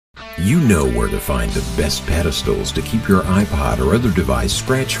You know where to find the best pedestals to keep your iPod or other device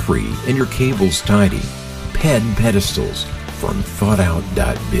scratch-free and your cables tidy. PED pedestals from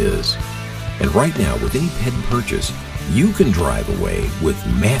thoughtout.biz. And right now, with any PED purchase, you can drive away with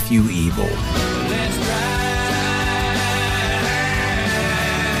Matthew Evil. Let's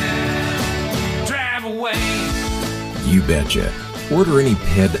drive away. You betcha. Order any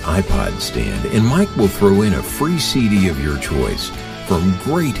PED iPod stand and Mike will throw in a free CD of your choice from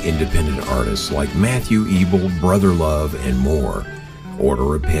great independent artists like Matthew Evil, Brother Love, and more.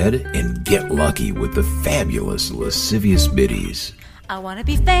 Order a PED and get lucky with the fabulous lascivious biddies. I want to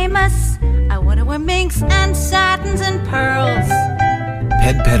be famous. I want to wear minks and satins and pearls.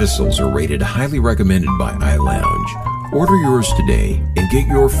 PED pedestals are rated highly recommended by iLounge. Order yours today and get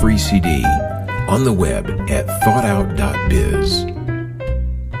your free CD on the web at thoughtout.biz.